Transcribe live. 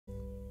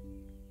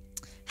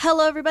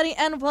Hello everybody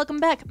and welcome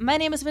back. My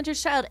name is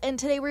Vintage Child and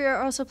today we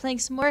are also playing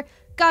some more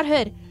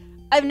Godhood.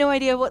 I have no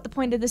idea what the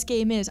point of this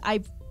game is.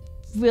 I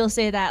will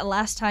say that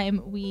last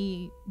time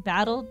we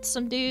battled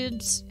some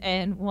dudes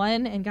and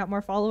won and got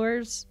more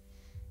followers.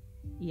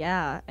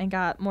 Yeah, and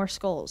got more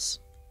skulls.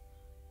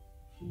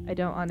 I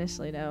don't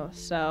honestly know.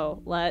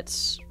 So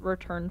let's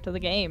return to the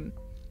game.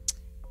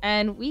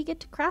 And we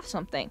get to craft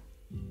something.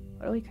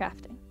 What are we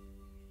crafting?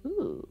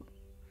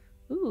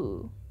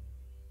 Ooh.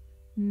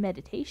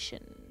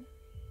 Meditation.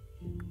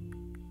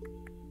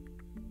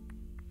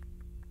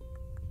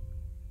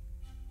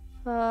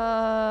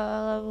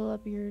 Level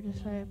up your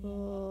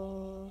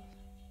disciple.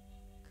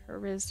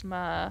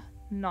 Charisma,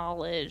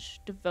 knowledge,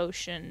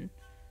 devotion,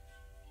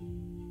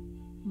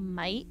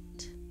 might.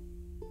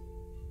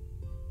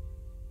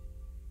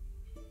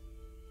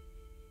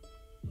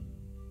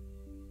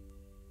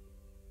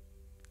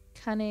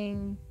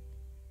 Cunning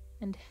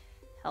and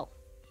health.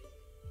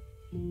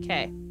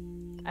 Okay,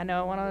 I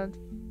know I want to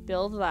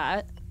build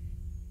that.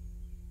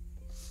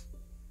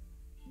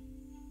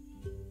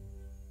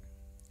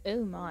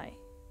 Oh my.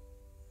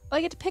 Oh,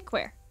 I get to pick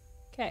where.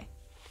 Okay.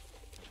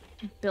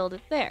 Build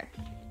it there.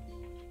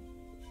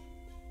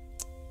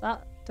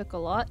 That took a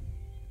lot.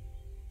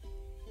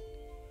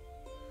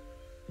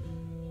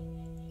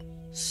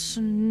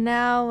 So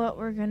now what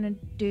we're gonna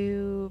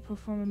do,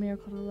 perform a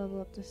miracle to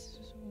level up this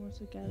once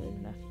we gather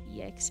enough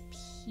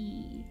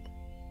EXP.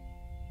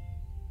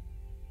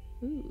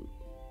 Ooh.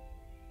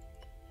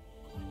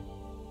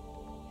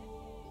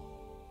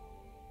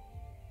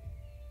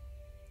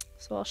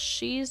 So while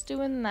she's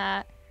doing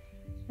that,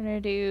 I'm gonna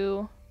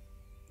do...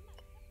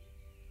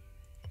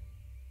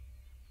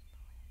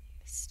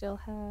 I still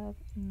have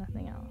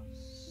nothing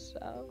else,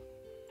 so...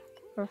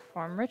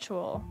 Perform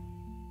ritual.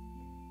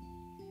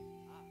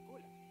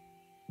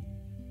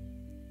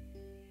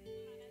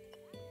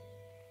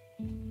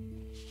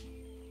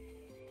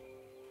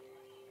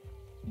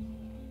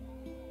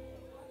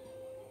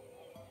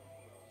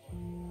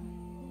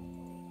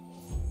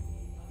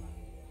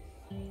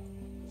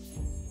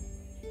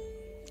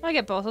 I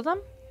get both of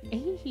them?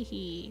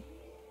 Ehehe.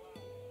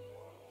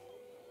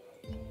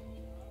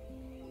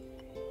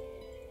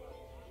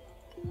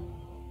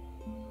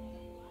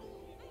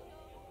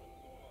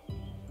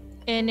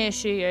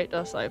 Initiate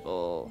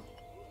disciple.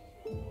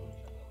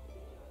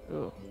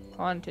 Ooh,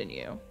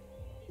 continue.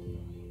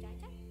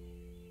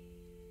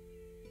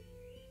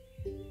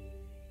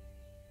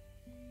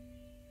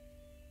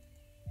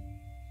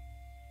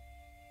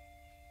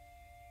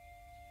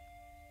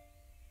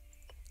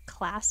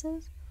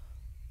 Classes?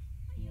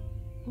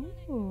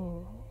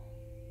 Ooh.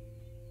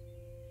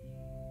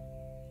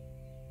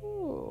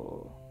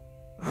 Ooh.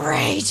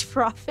 Rage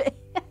Prophet.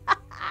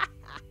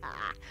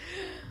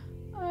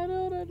 I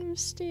don't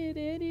understand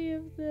any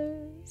of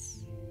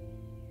this.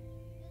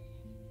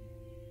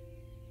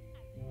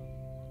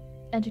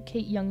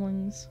 Educate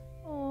younglings.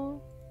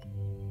 Oh.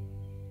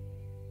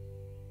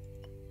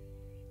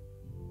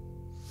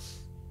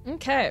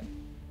 Okay.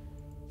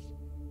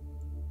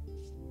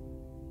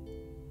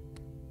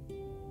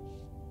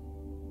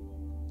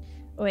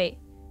 Wait,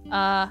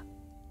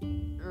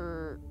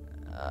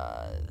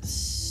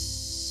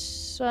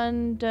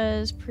 sun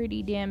does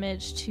pretty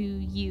damage to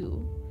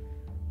you.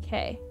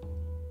 Okay.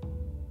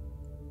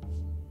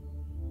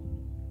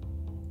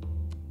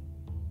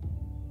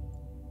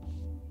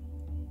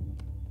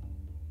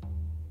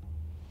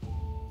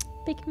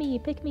 Pick me.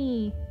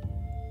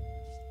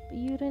 But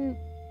you didn't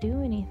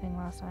do anything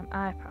last time.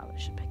 I probably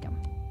should pick him.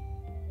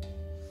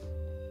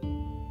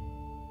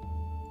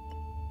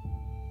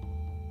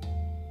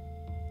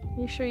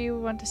 You sure you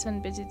want to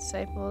send busy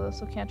disciple? This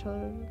will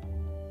cancel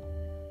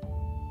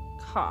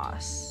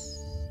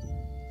costs.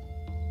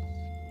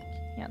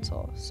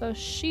 Cancel. So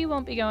she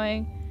won't be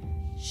going.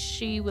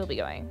 She will be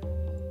going.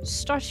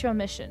 Start your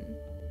mission.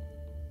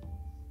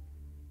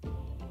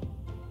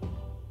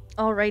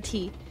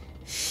 Alrighty.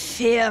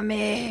 Fear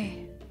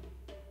me.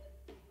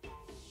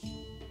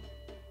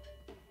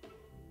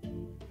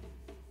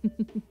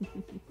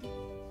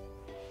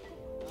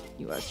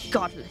 You are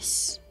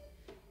godless.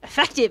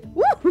 Effective.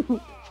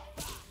 Woo!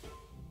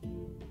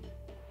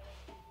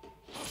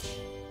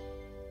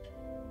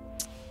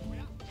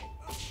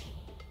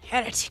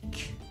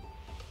 Heretic.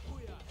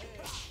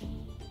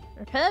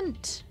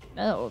 Repent.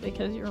 No,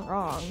 because you're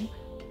wrong.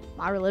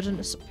 My religion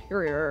is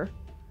superior.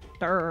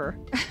 Durr.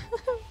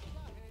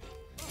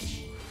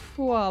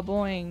 Whoa,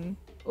 boing.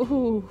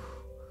 Ooh.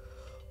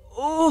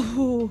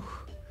 Ooh.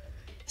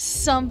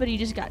 Somebody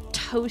just got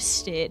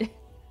toasted.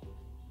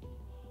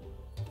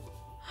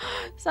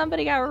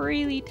 Somebody got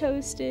really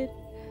toasted.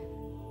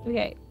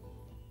 Okay.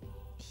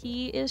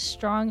 He is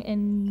strong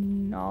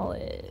in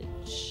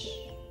knowledge.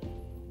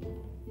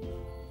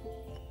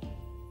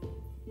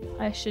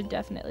 I should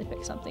definitely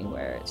pick something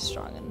where it's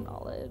strong in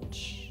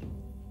knowledge.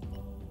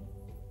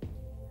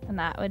 And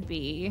that would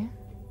be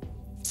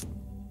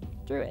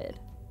Druid.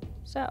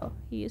 So,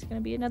 he is going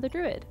to be another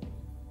Druid.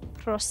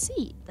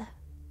 Proceed.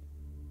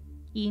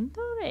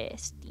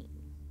 Interesting.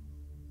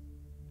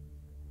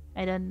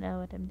 I don't know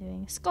what I'm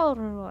doing. Skull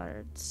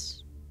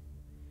rewards.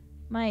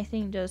 My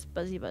thing just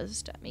buzzy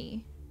buzzed at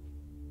me.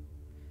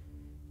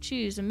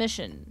 Choose a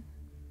mission.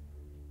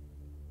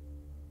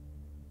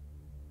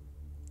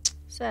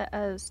 Set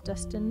as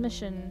destined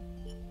mission.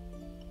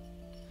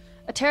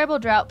 A terrible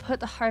drought put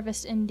the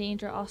harvest in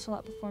danger.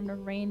 Ocelot performed a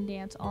rain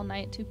dance all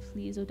night to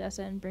please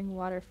Odessa and bring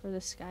water for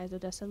the skies.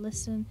 Odessa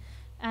listened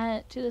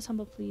to this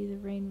humble plea. The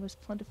rain was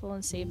plentiful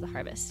and saved the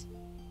harvest.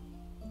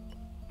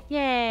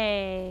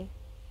 Yay!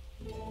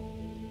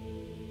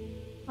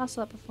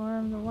 Ocelot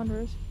performed the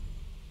wonders.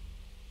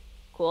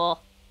 Cool.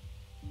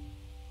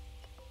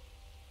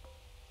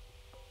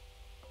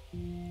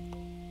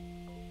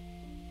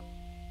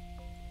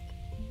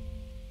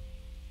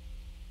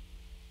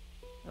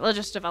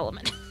 Religious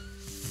development.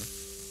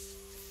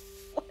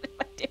 What am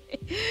I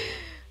doing?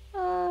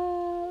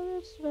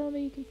 Religious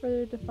development, you can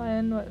further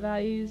define what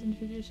values and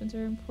traditions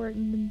are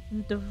important in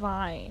the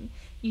divine.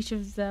 Each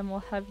of them will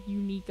have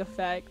unique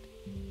effect.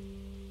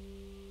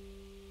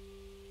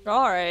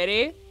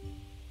 Alrighty.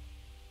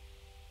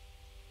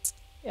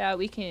 Yeah,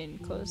 we can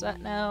close that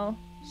now.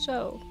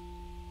 So.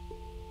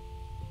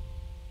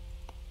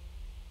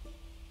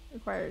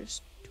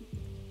 Requires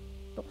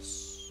 2.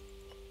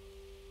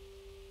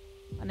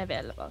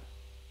 Unavailable.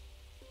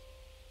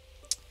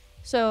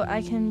 So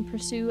I can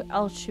pursue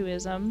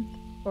altruism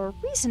or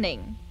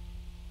reasoning.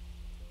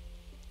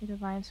 You're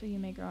divine, so you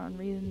may grow on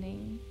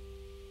reasoning.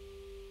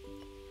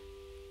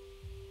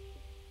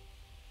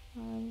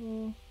 I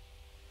will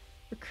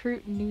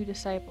recruit new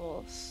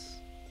disciples.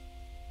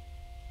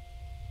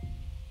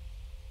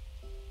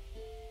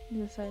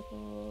 New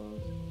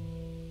disciples.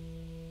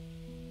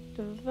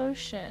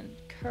 Devotion.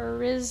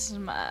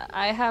 Charisma.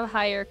 I have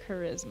higher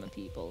charisma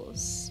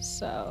peoples,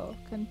 so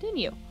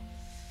continue.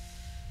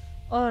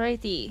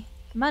 Alrighty.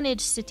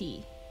 Manage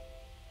city.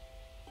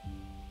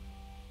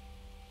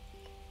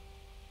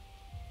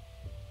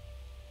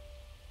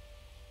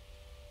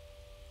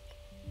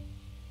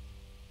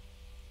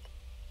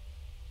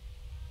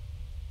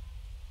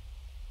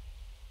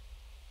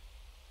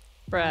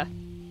 Bruh.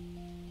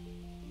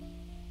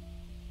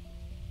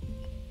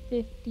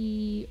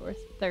 50 or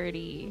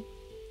 30.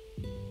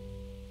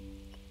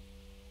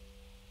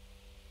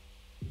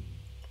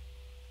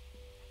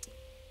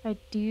 I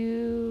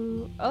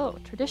do... Oh,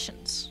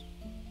 traditions.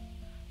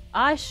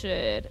 I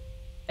should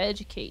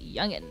educate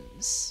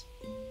youngins.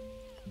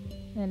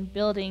 And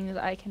buildings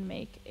I can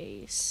make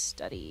a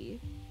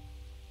study.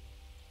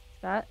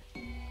 That.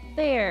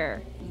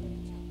 There.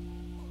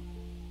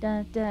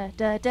 Da da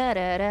da da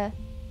da da.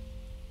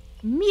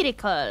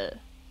 Miracle.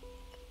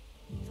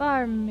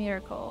 Farm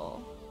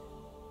miracle.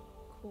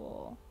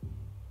 Cool.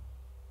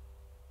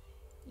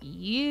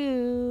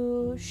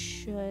 You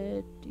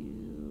should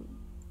do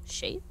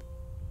shape.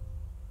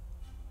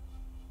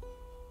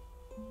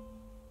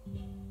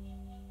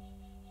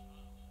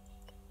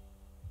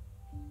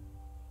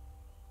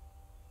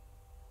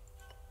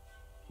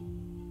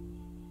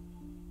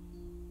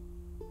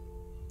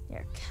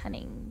 You're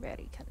cunning,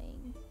 very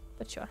cunning,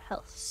 but your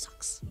health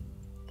sucks.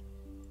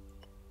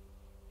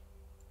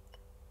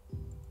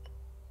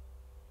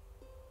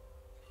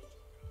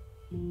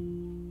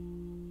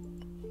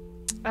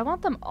 I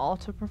want them all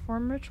to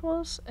perform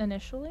rituals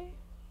initially,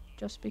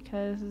 just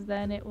because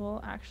then it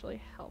will actually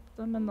help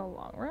them in the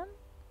long run,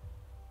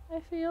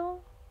 I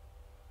feel.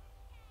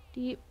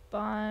 Deep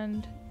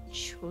bond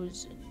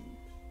chosen.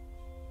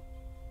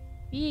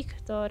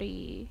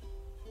 Victory.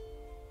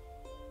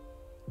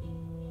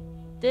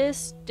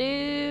 This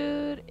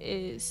dude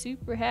is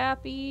super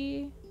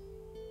happy.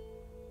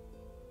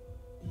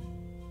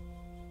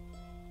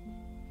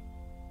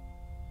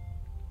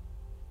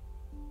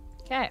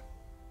 Okay.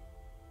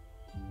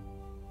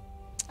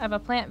 I have a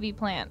plant v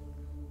plant.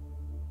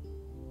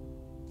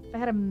 If I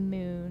had a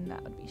moon,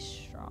 that would be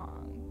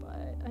strong,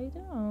 but I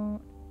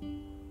don't.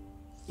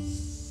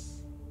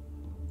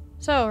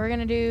 So we're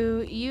gonna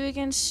do you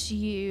against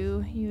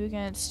you, you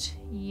against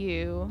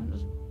you.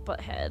 Just butt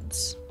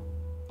heads.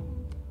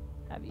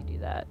 Have you do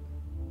that.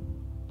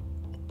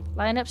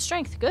 Line up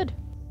strength. Good.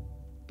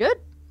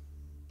 Good.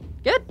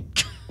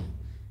 Good.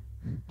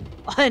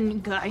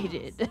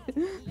 Unguided.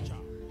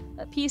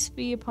 Peace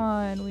be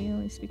upon. We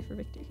only speak for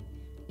victory.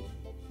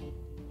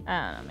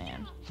 I don't know,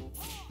 man.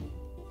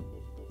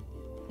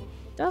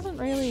 Doesn't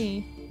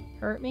really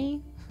hurt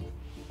me.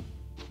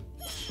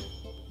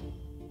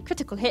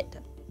 Critical hit.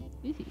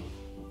 Ooh.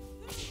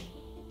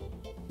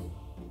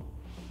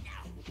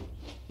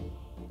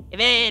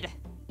 Evade!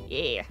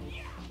 Yeah.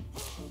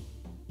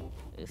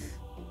 Oof.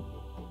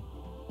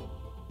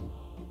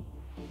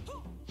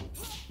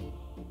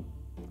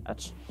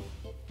 Ouch.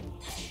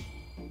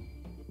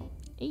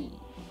 Hey.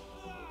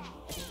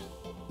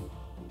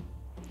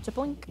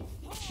 Zaboink.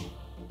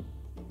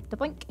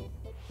 Zaboink.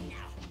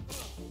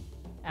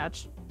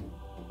 Ouch.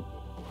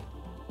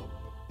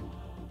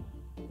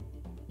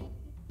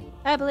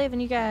 I believe in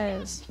you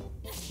guys.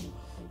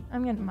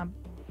 I'm getting my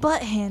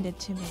butt handed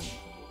to me.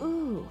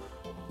 Ooh.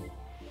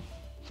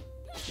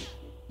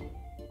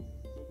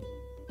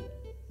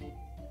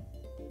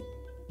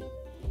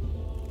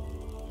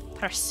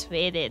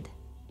 Persuaded.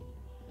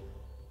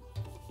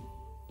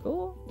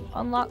 Cool.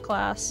 Unlock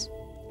class.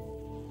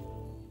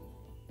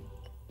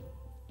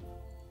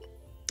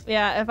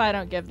 Yeah, if I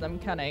don't give them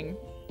cunning.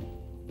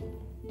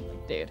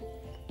 Dude.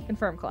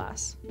 Confirm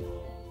class.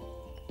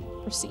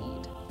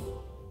 Proceed.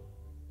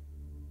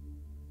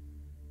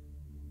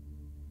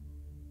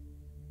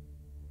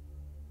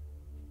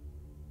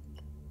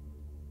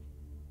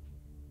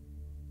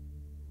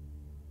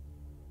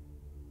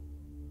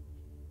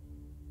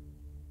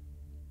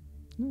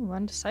 Ooh,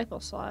 one disciple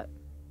slot.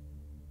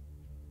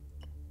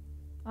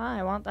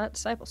 I want that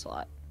disciple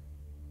slot.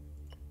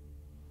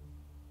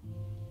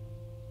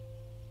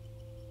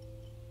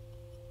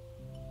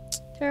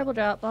 Terrible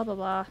drop, blah blah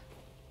blah.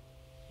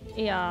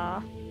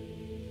 Yeah.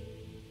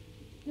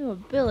 New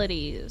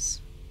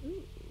abilities.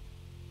 Ooh,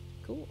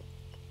 cool.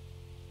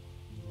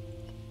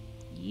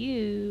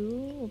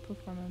 You will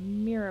perform a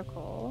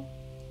miracle.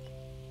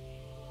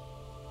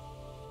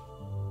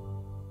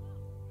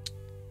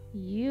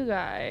 You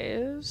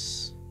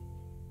guys.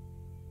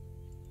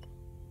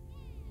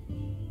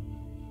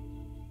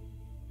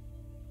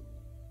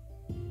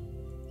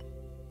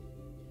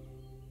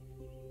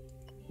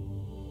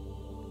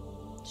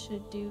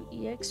 Should do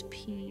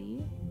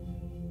EXP.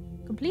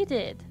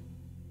 Completed.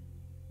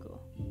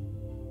 Cool.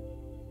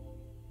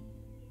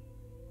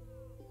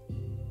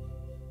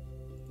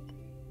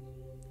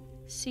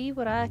 See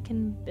what I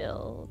can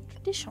build.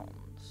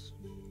 Traditions.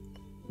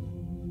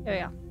 There we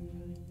go.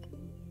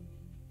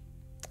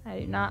 I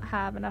do not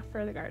have enough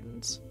for the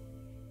gardens.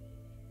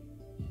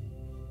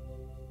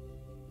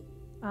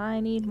 I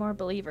need more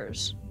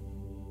believers.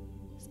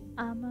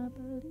 I'm a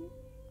believer.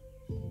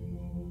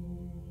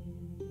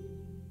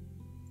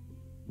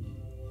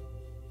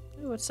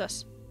 Ooh, what's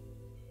this?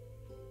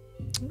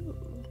 Ooh.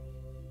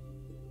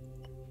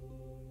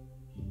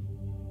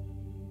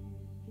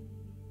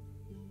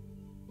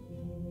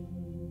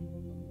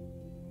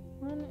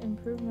 One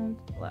improvement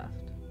left.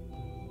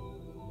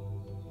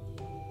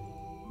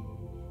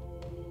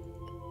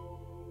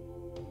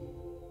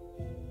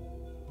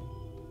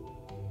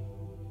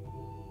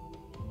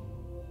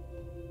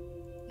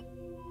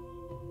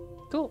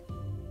 Cool.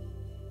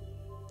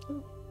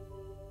 Ooh.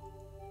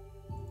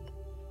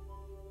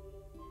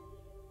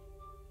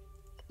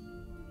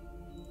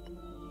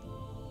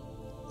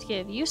 Let's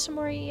give you some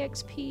more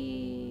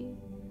EXP.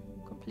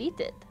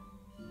 Completed.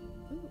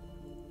 Ooh.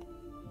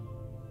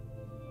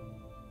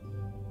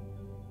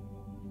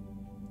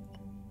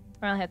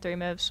 I only had 3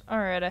 moves.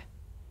 Alrighty.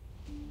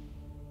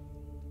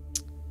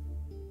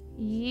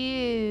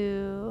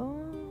 You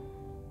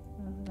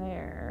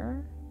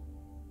there.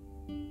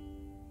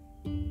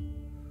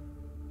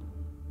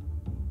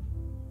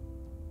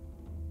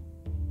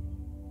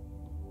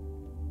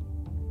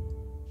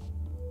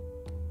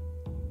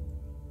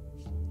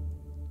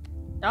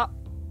 Oh,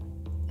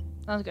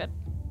 sounds good.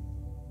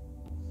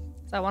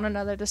 So I want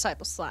another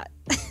disciple slot.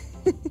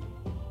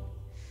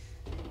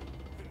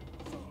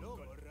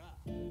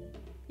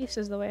 Peace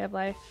is the way of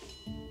life.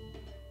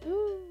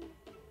 Ooh.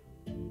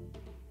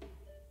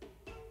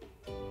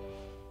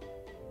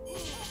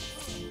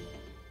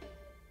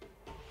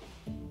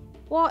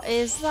 What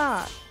is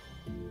that?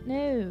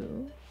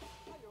 No.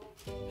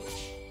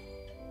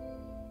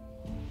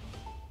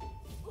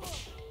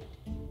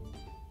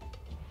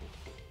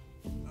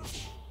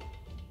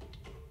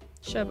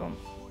 Shabam.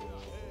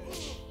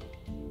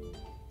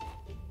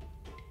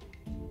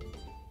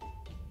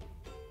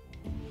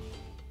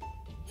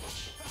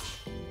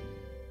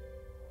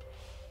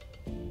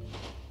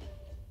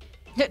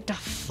 The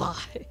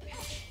fly.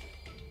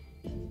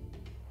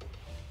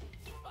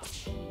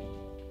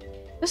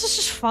 This is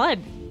just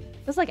fun.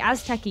 This is like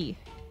Aztec-y.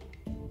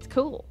 It's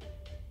cool.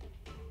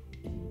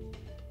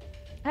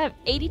 I have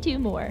 82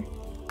 more.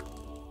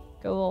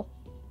 Cool.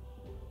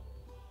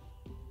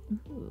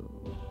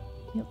 Ooh.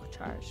 Milk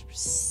charge.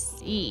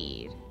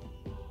 Proceed.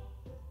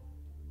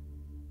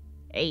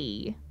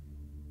 Hey.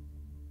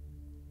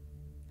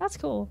 That's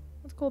cool.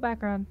 That's a cool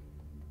background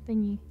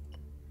thingy.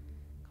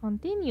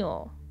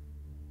 Continue.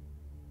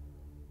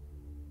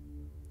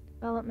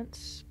 Development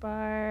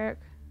spark.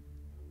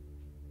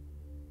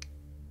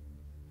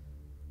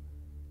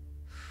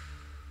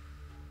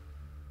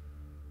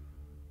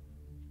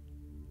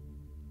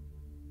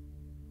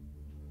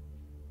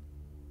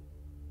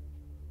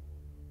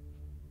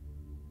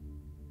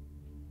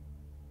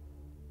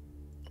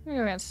 I'm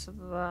gonna answer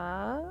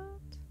that.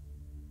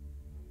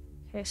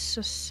 Okay,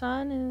 so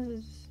sun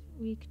is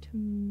weak to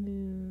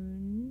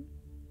moon.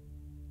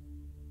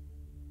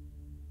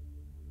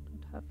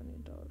 Don't have any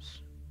of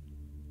those.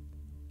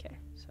 Okay,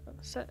 so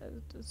set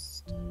as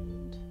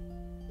distant.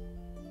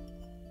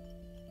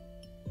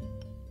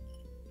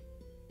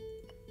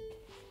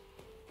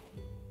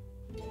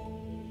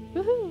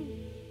 Woohoo!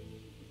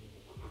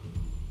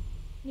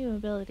 New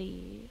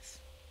abilities.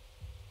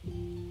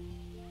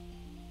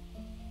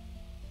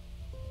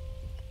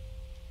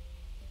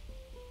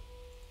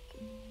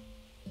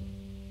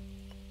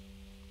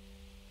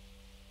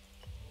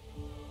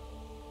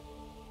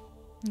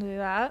 Do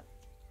that.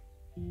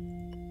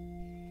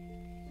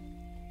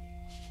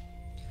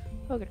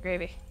 Oh, good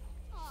gravy.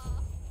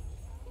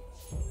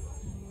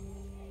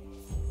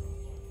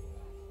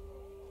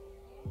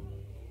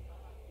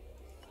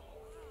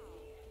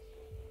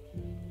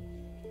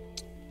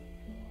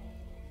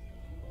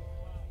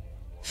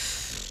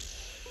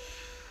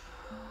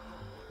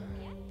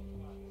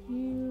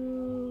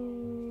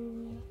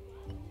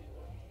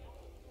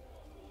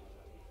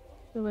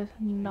 So with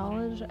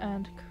knowledge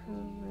and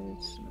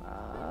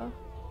charisma.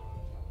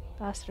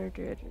 Bastard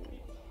druid.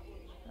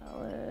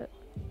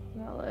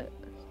 Valet.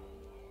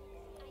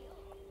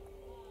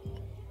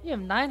 You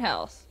have 9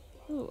 health.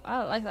 Ooh,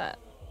 I like that.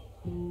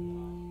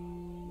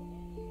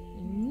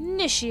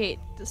 Initiate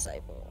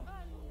disciple.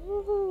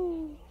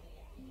 Woohoo.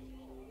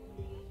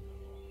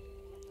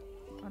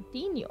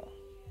 Continue.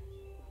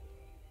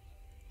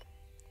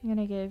 I'm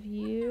gonna give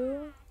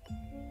you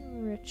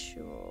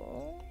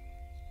ritual.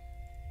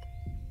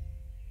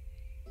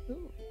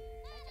 Ooh.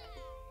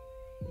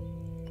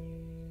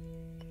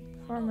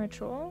 Perform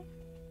ritual.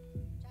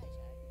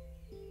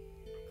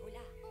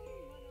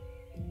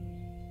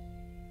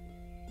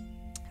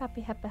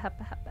 Happy.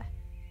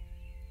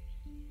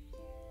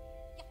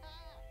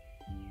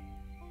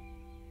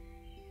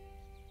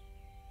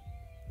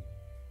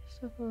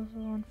 Suppose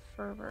on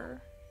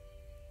fervor.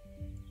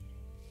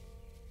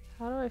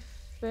 How do I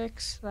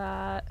fix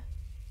that?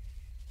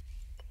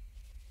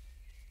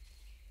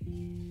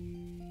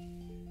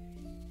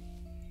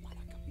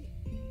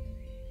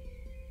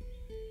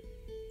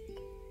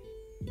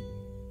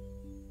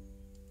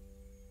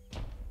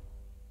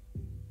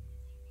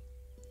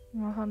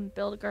 I'll have him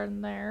build a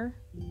garden there.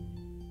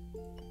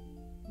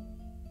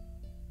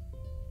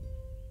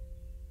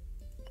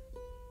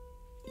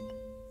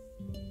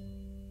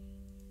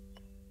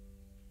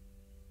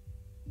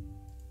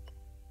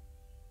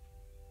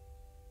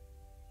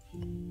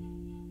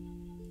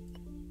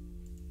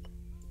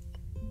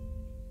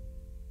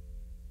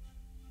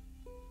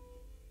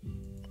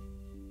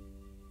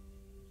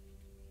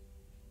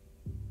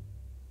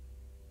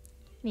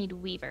 Need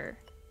weaver.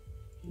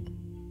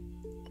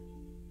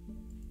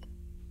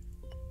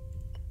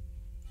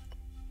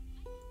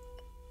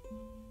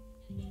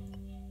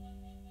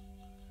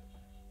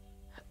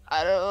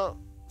 I don't know.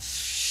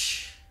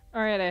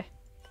 Alrighty.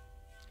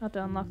 I'll have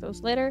to unlock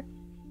those later.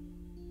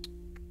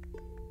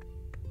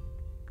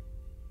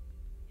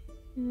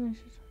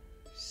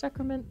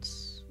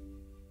 Sacraments.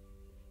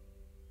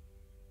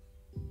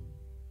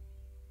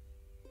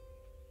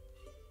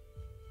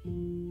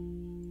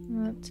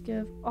 Let's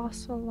give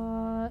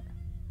Ocelot.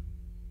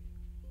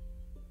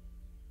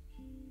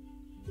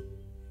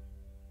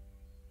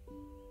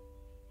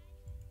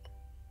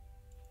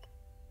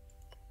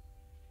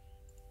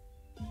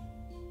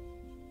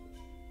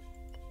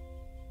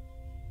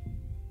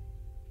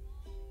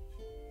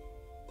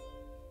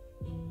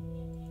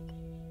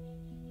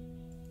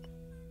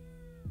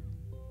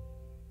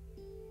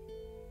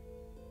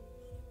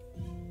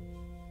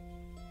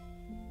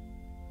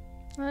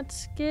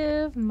 Let's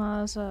give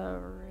Maza a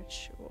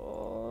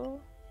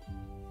ritual.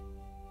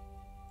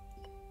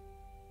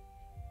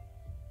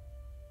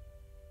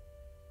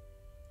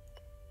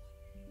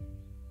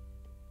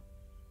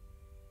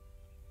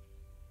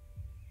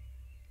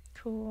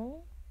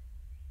 Cool.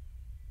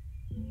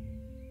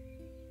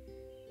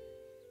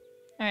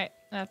 Alright,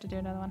 I have to do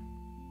another one.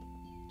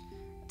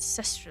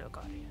 Ancestral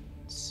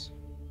Guardians.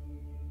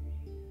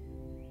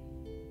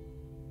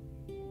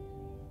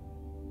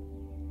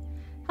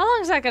 How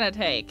long is that gonna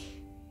take?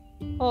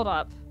 Hold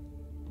up.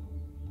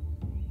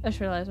 I just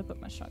realized I put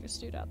my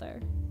strongest dude out there.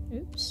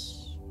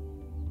 Oops.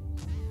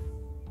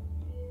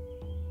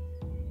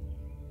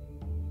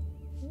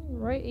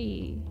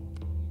 Righty.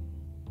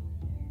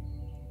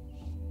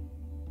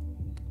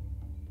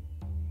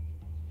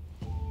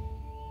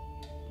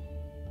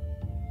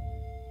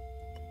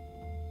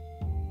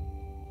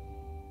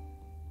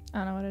 I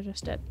don't know what I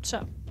just did.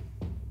 So.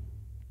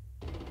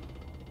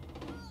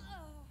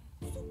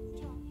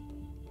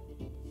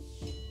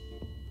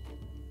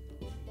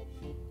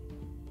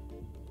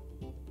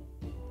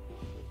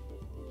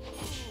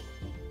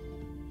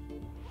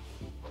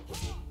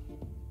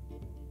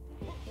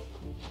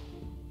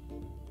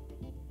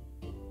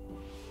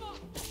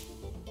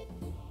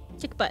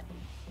 Kick butt.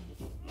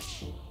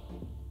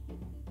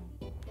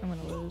 I'm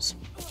gonna lose.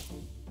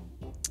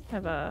 I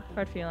have a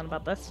hard feeling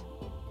about this.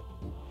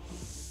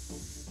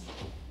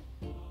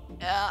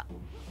 Yeah.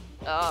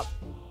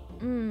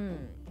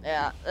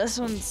 Yeah, this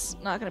one's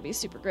not gonna be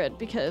super good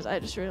because I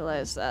just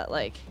realized that,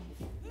 like...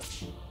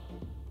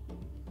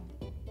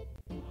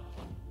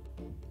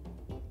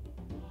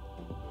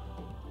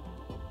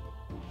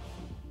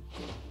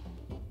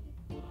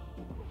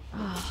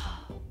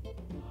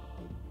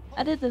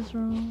 I did this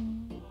wrong.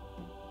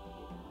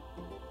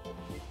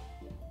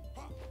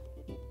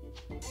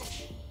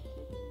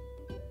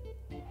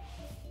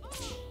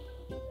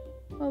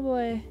 Oh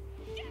boy.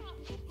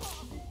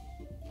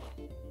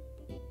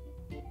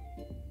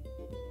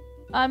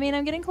 I mean,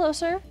 I'm getting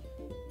closer.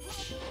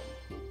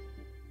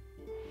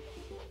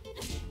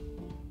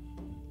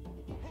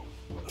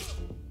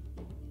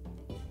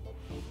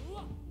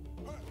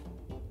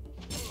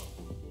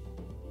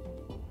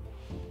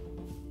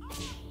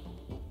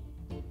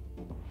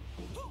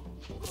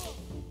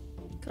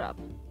 Crap.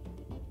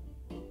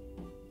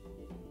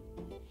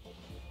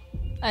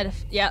 I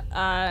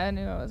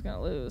knew I was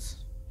gonna lose.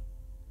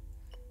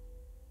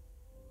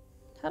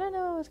 How did I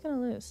know I was gonna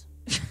lose?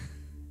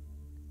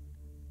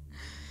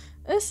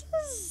 This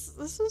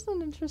This is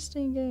an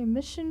interesting game.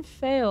 Mission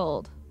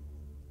failed.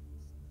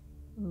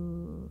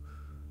 Ooh.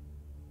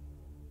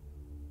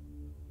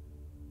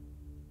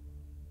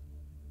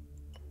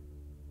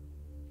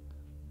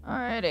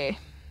 Alrighty.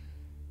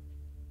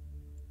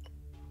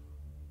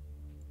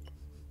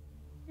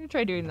 I'm gonna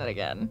try doing that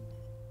again.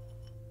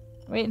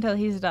 Wait until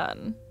he's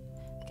done,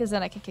 because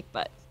then I can kick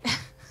butt.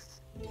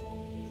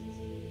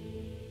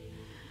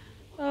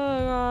 Oh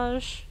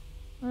gosh.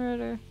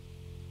 Murder.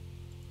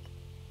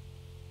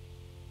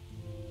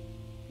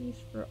 Peace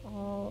for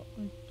all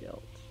or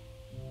guilt.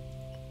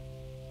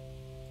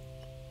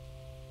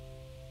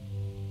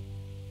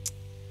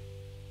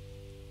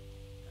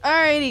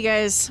 Alrighty,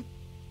 guys.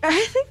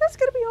 I think that's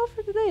gonna be all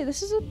for today.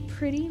 This is a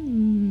pretty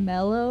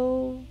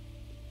mellow...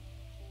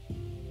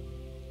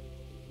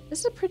 This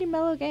is a pretty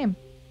mellow game.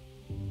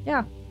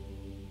 Yeah.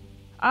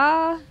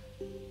 I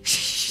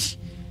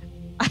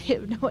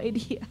have no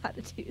idea how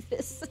to do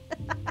this.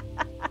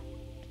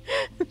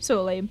 I'm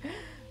so lame.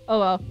 Oh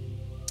well.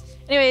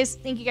 Anyways,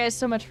 thank you guys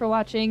so much for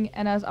watching,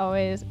 and as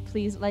always,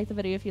 please like the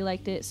video if you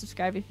liked it,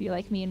 subscribe if you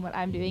like me and what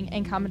I'm doing,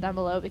 and comment down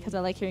below because I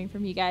like hearing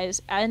from you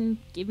guys, and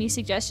give me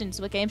suggestions.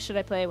 What games should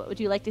I play? What would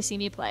you like to see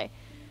me play?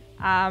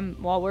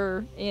 While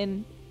we're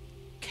in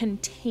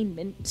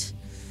containment.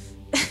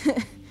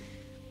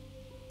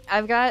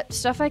 I've got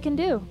stuff I can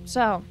do,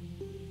 so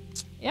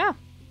yeah.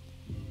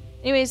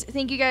 Anyways,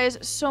 thank you guys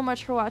so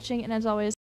much for watching, and as always,